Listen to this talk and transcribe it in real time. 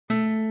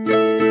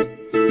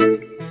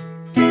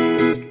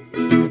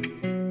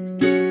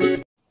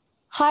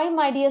Hi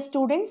my dear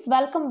students,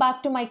 welcome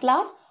back to my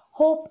class.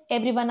 Hope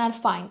everyone are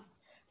fine.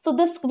 So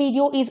this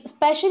video is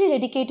specially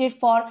dedicated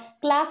for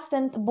class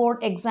 10th board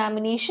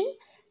examination.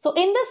 So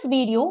in this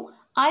video,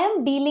 I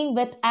am dealing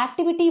with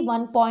activity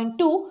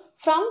 1.2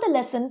 from the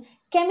lesson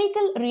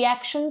chemical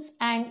reactions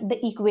and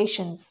the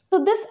equations.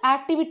 So this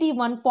activity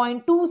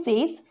 1.2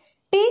 says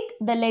take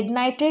the lead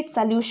nitrate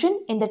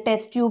solution in the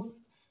test tube.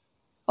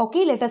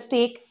 Okay, let us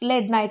take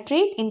lead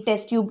nitrate in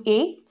test tube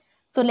A.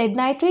 So lead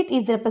nitrate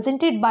is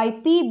represented by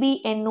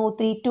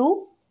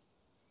PbNO32.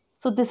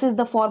 So this is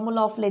the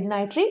formula of lead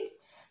nitrate.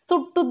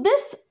 So to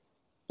this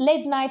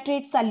lead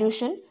nitrate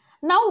solution,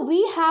 now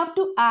we have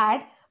to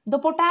add the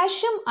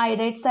potassium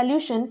iodide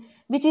solution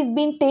which is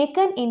being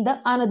taken in the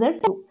another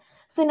tube.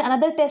 So in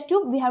another test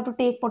tube, we have to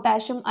take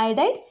potassium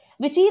iodide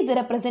which is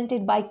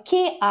represented by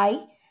Ki.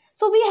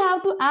 So we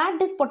have to add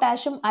this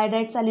potassium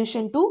iodide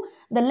solution to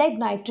the lead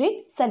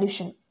nitrate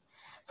solution.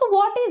 So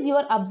what is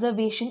your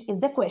observation is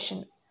the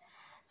question.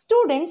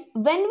 Students,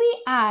 when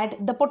we add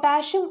the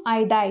potassium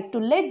iodide to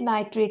lead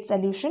nitrate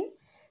solution,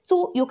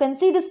 so you can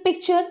see this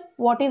picture,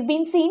 what is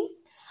being seen?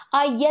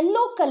 A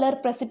yellow color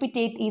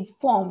precipitate is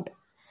formed.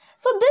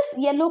 So this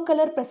yellow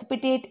color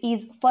precipitate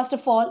is first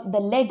of all the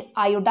lead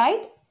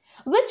iodide,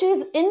 which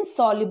is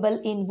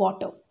insoluble in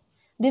water.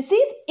 This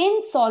is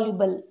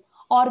insoluble,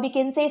 or we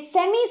can say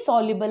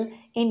semi-soluble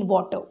in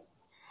water.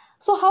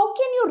 So how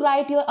can you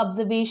write your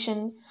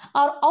observation,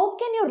 or how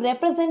can you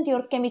represent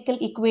your chemical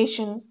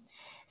equation?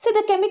 So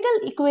the chemical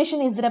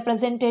equation is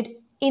represented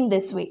in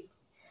this way.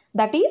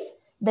 That is,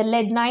 the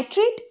lead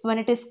nitrate, when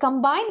it is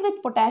combined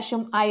with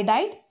potassium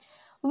iodide,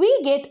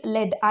 we get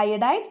lead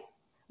iodide,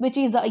 which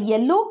is a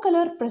yellow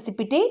color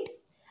precipitate,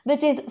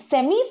 which is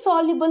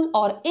semi-soluble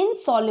or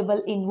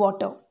insoluble in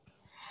water.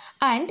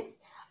 And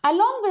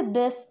along with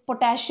this,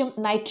 potassium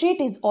nitrate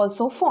is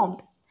also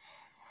formed.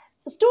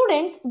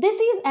 Students,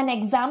 this is an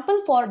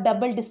example for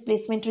double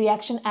displacement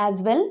reaction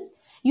as well.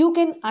 You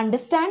can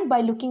understand by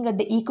looking at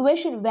the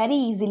equation very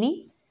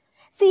easily.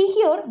 See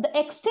here, the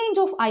exchange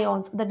of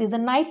ions, that is the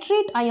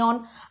nitrate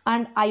ion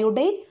and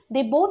iodide,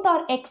 they both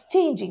are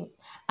exchanging.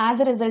 As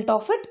a result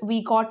of it,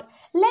 we got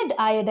lead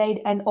iodide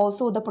and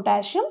also the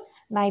potassium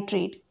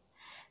nitrate.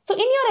 So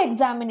in your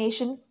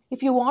examination,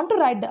 if you want to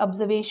write the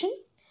observation,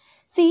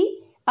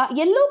 see, a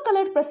yellow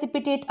colored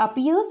precipitate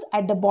appears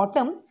at the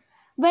bottom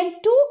when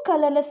two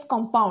colorless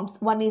compounds,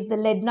 one is the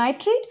lead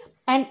nitrate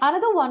and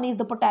another one is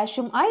the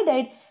potassium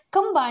iodide,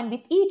 combine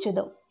with each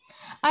other,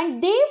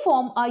 and they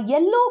form a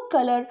yellow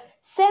color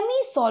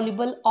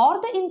semi-soluble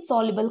or the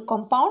insoluble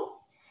compound.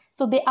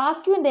 So they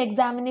ask you in the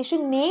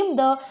examination, name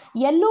the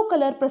yellow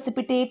color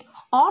precipitate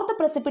or the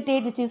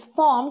precipitate which is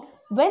formed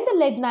when the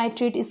lead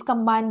nitrate is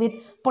combined with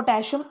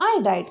potassium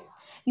iodide.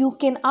 You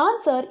can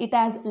answer it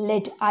as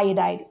lead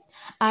iodide,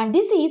 and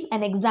this is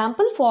an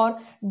example for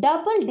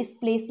double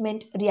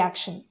displacement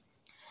reaction.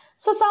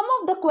 So some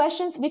of the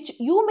questions which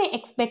you may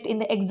expect in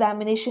the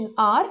examination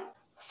are,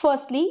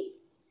 firstly,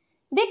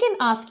 they can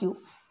ask you,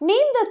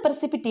 name the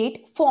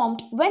precipitate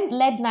formed when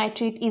lead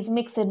nitrate is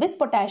mixed with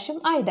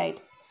potassium iodide.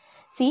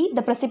 See,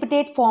 the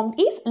precipitate formed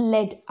is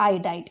lead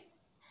iodide.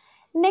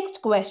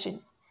 Next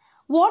question,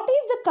 what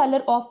is the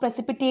color of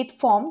precipitate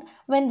formed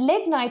when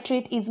lead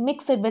nitrate is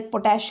mixed with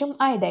potassium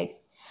iodide?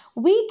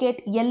 We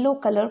get yellow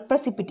color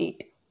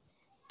precipitate.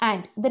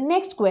 And the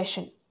next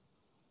question,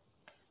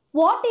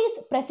 what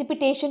is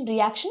precipitation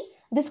reaction?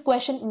 This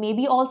question may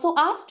be also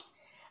asked.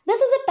 This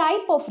is a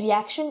type of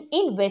reaction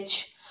in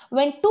which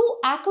when two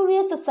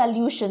aqueous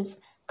solutions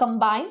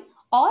combine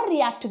or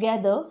react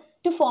together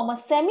to form a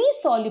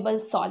semi-soluble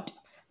salt.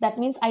 That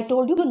means I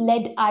told you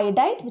lead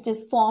iodide which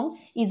is formed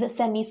is a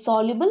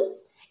semi-soluble.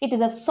 It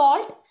is a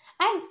salt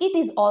and it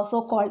is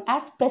also called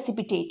as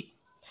precipitate.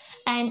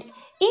 And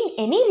in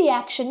any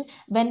reaction,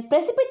 when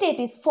precipitate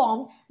is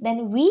formed,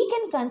 then we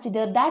can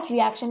consider that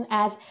reaction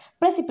as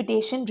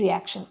precipitation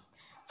reaction.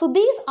 So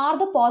these are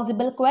the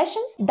possible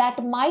questions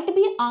that might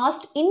be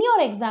asked in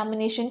your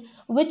examination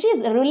which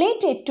is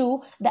related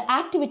to the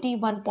activity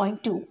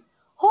 1.2.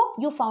 Hope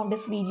you found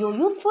this video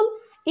useful.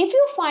 If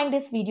you find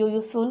this video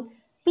useful,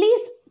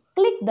 please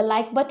click the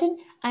like button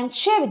and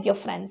share with your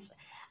friends.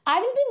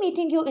 I will be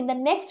meeting you in the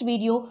next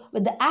video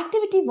with the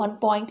activity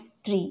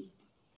 1.3.